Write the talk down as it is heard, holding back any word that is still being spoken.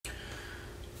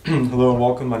Hello and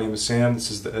welcome. My name is Sam. This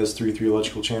is the S33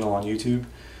 Electrical channel on YouTube.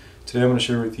 Today I'm going to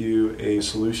share with you a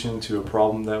solution to a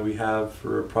problem that we have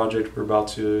for a project we're about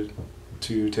to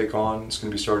take on. It's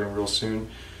going to be starting real soon.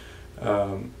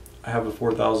 I have a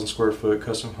 4,000 square foot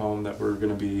custom home that we're going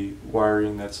to be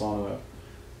wiring that's on a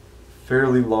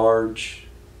fairly large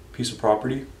piece of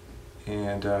property,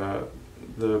 and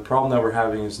the problem that we're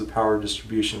having is the power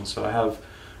distribution. So I have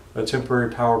a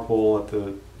temporary power pole at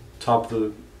the top of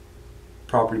the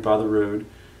property by the road.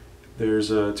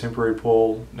 There's a temporary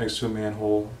pole next to a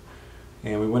manhole,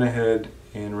 and we went ahead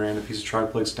and ran a piece of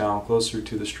triplex down closer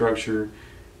to the structure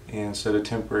and set a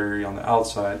temporary on the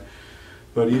outside.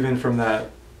 But even from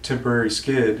that temporary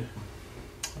skid,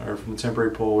 or from the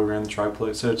temporary pole, we ran the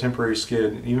triplex, set a temporary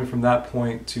skid, and even from that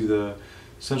point to the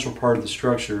central part of the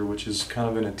structure, which is kind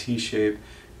of in a T shape,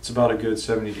 it's about a good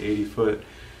 70 to 80 foot.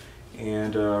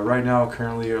 And right now,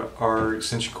 currently, our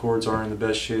extension cords are in the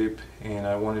best shape, and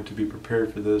I wanted to be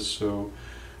prepared for this. So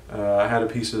I had a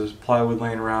piece of plywood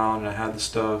laying around, and I had the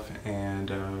stuff,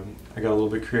 and I got a little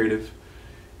bit creative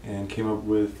and came up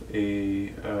with a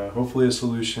hopefully a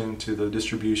solution to the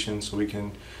distribution, so we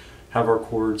can have our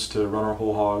cords to run our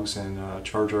whole hogs and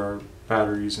charge our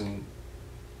batteries and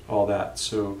all that.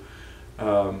 So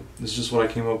this is just what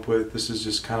I came up with. This is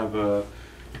just kind of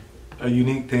a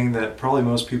unique thing that probably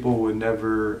most people would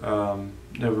never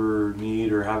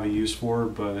need or have a use for,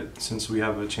 but since we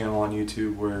have a channel on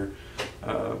YouTube where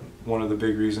one of the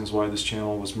big reasons why this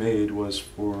channel was made was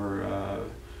for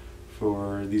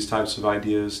these types of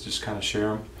ideas, just kind of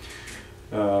share them.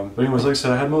 But anyways, like I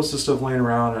said, I had most of the stuff laying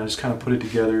around, and I just kind of put it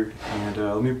together. And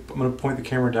I'm going to point the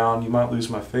camera down. You might lose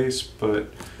my face,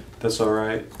 but that's all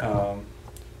right.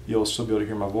 You'll still be able to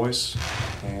hear my voice,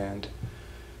 and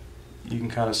you can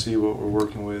kind of see what we're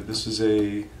working with. This is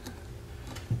a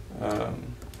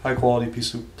high quality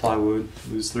piece of plywood.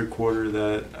 It was 3/4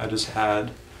 that I just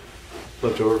had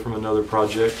left over from another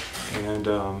project. And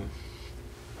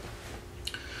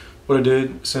what I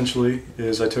did essentially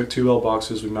is I took two L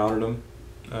boxes, we mounted them.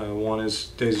 One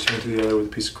is daisy chained to the other with a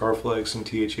piece of Carflex and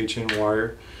THHN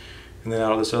wire. And then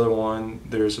out of this other one,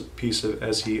 there's a piece of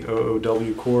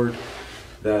SEOOW cord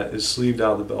that is sleeved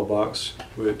out of the bell box,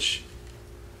 which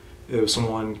if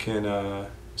someone can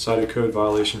cite a code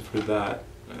violation for that,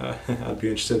 I'd be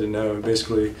interested to know.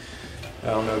 Basically, I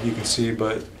don't know if you can see,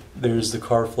 but there's the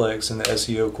Carflex and the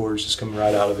SEO cords just coming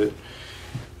right out of it.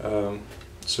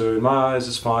 So in my eyes,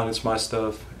 it's fine. It's my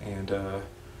stuff, and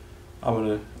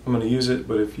I'm gonna use it.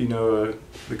 But if you know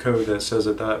the code that says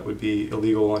that that would be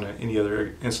illegal on any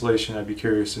other installation, I'd be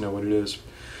curious to know what it is.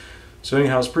 So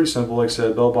anyhow, it's pretty simple. Like I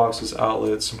said, bell boxes,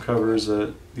 outlets, some covers.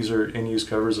 These are in-use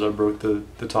covers that I broke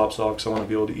the tops off because I want to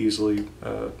be able to easily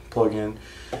plug in.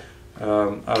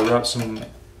 I wrapped some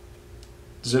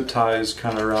zip ties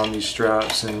kind of around these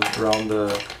straps and around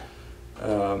the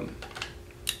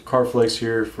Carflex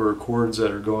here for cords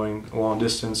that are going a long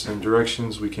distance and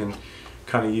directions. We can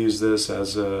kind of use this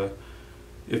as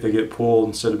if they get pulled,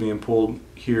 instead of being pulled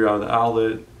here out of the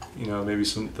outlet, you know, maybe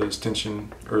the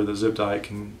extension or the zip tie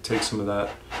can take some of that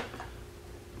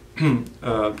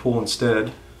pull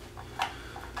instead.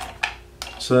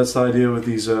 So that's the idea with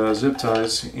these zip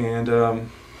ties. And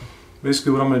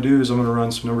basically what I'm going to do is I'm going to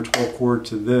run some number 12 cord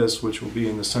to this, which will be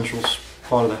in the central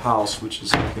spot of the house, which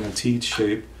is like in a T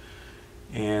shape,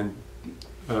 and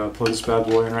plug this bad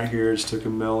boy in right here. Just took a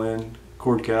mil-in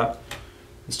cord cap,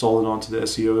 installed it onto the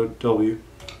SEOW,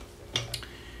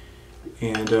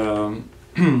 and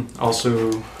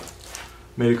also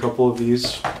made a couple of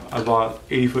these. I bought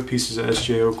 80-foot pieces of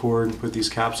SJO cord and put these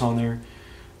caps on there.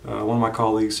 One of my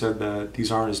colleagues said that these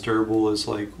aren't as durable as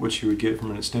like what you would get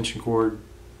from an extension cord,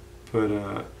 but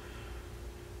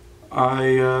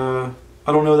I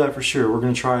don't know that for sure. We're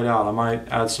going to try it out. I might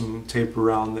add some tape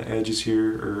around the edges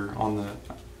here or on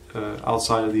the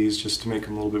outside of these just to make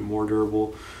them a little bit more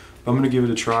durable. But I'm going to give it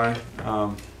a try.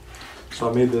 So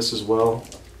I made this as well.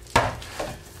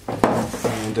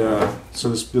 And so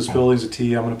this building's a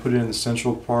T. I'm going to put it in the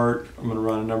central part. I'm going to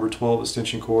run a number 12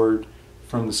 extension cord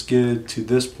from the skid to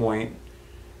this point,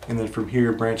 and then from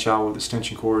here branch out with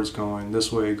extension cords going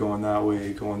this way, going that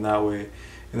way, going that way,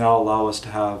 and that'll allow us to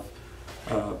have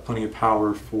plenty of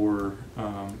power for,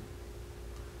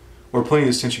 or plenty of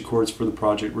extension cords for the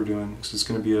project we're doing. Because it's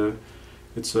going to be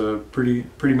it's a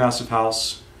pretty massive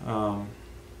house.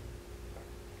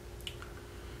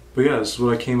 But yeah, this is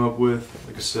what I came up with.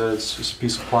 Like I said, it's just a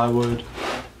piece of plywood,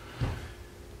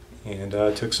 and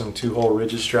I took some 2-hole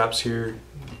rigid straps here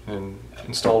and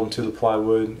installed them to the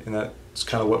plywood, and that's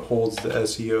kind of what holds the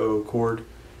SEO cord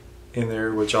in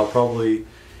there, which I'll probably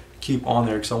keep on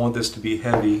there because I want this to be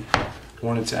heavy. I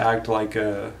want it to act like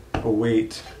a a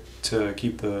weight to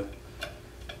keep the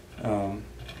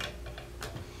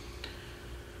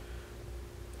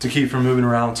from moving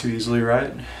around too easily,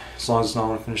 right? As long as it's not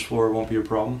on a finished floor, it won't be a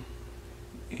problem.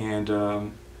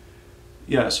 And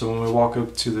yeah, so when we walk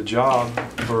up to the job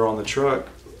or on the truck,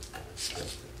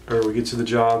 or we get to the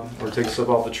job or take stuff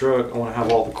off the truck, I want to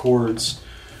have all the cords,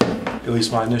 at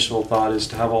least my initial thought is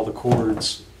to have all the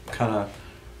cords kind of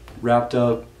wrapped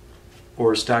up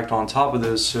or stacked on top of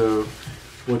this. So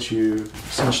what you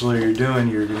essentially are doing,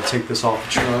 you're going to take this off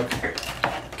the truck,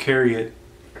 carry it,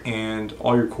 and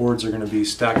all your cords are going to be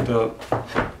stacked up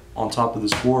on top of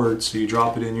this board. So you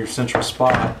drop it in your central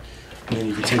spot, and then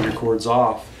you can take your cords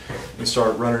off and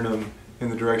start running them in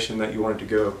the direction that you want it to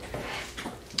go.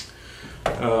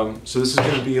 So this is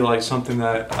going to be like something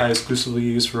that I exclusively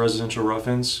use for residential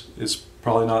rough-ins. It's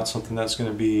probably not something that's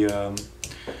going to be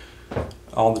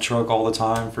on the truck all the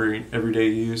time for everyday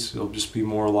use. It'll just be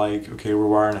more like, okay, we're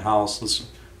wiring a house, let's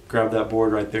grab that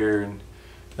board right there, and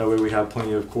that way we have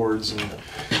plenty of cords and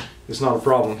it's not a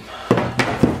problem.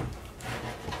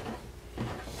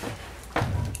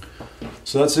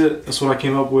 So that's it. That's what I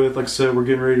came up with. Like I said, we're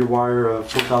getting ready to wire a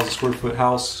 4,000 square foot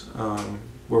house.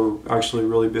 We're actually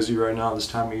really busy right now this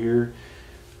time of year.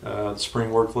 The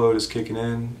spring workload is kicking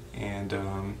in,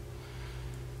 and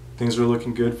things are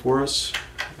looking good for us.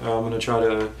 I'm going to try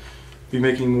to be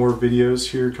making more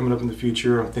videos here coming up in the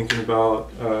future. I'm thinking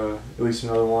about at least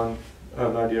another one,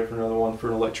 an idea for another one for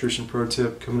an electrician pro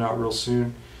tip coming out real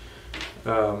soon.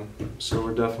 So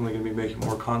we're definitely going to be making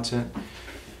more content.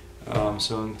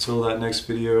 So until that next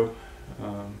video,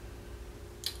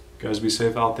 guys, be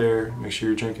safe out there. Make sure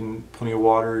you're drinking plenty of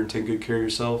water and take good care of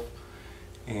yourself.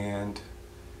 And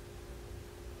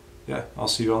yeah, I'll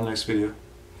see you on the next video.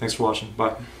 Thanks for watching.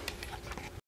 Bye.